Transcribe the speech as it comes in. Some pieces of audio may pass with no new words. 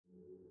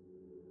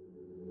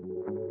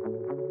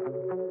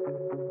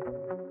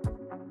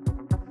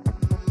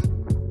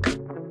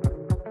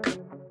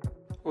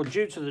Well,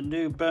 due to the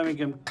new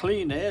Birmingham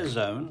clean air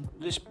zone,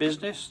 this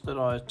business that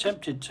I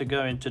attempted to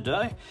go in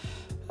today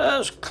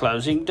is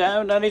closing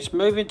down and it's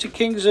moving to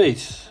King's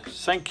Heath.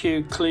 Thank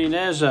you, clean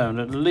air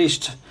zone. At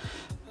least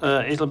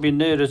it'll be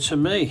nearer to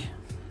me.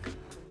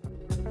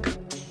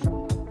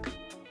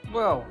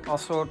 Well, I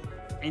thought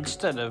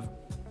instead of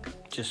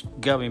just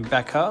going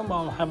back home,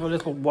 I'll have a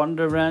little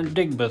wander around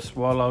Digbeth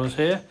while I was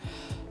here.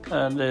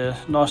 And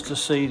nice to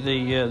see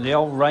the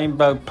old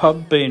Rainbow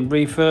pub being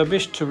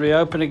refurbished to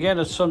reopen again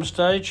at some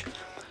stage.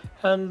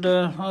 And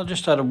I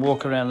just had a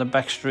walk around the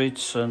back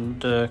streets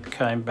and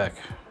came back.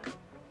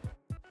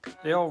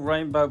 The old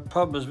Rainbow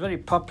pub was very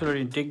popular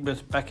in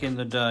Digbeth back in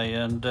the day,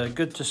 and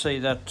good to see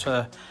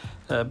that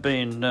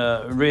being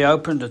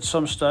reopened at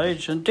some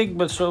stage. And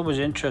Digbeth's always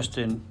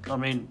interesting. I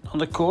mean, on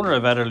the corner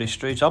of Adderley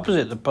Street,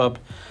 opposite the pub,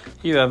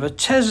 you have a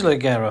Tesla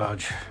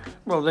garage.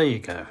 Well, there you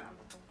go.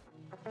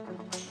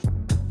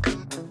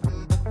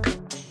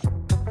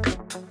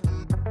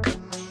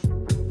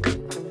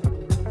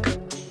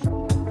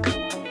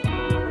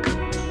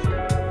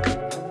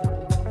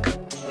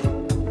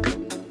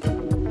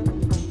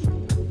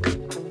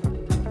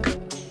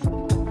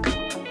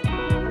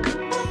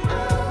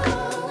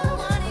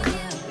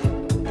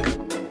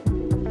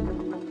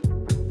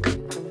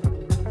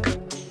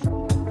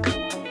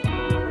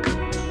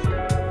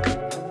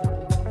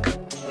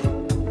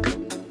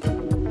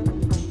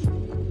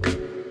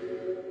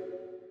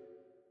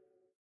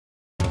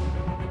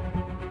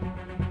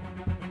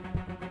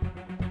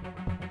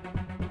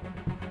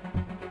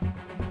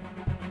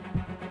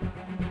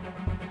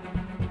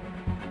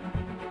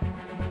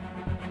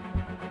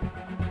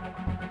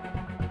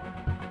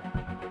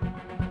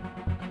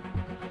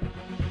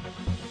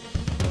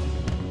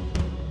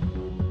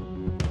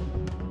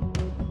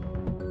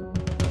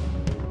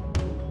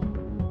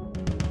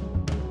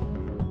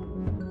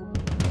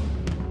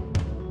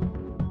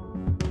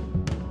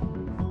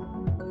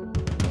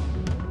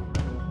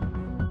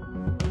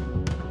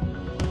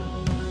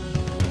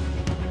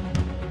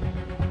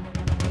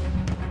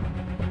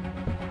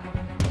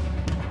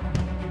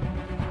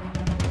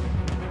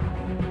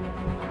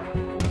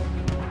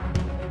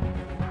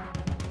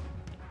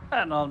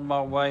 And on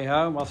my way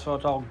home, I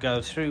thought I'll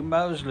go through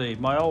Moseley,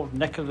 my old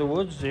neck of the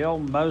woods, the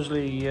old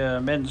Moseley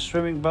men's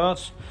swimming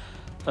baths,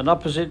 and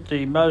opposite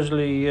the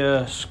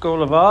Moseley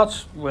School of Art,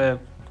 where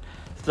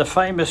the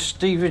famous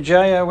Stevie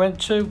J I went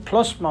to,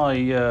 plus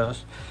my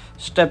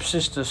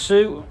stepsister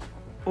Sue,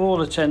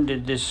 all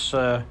attended this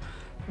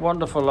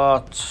wonderful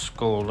art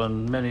school,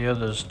 and many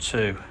others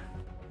too.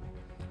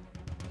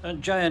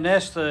 And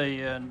J&S,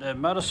 the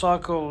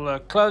motorcycle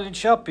clothing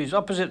shop, is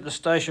opposite the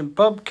station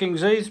pub,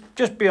 King's Heath,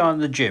 just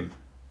behind the gym.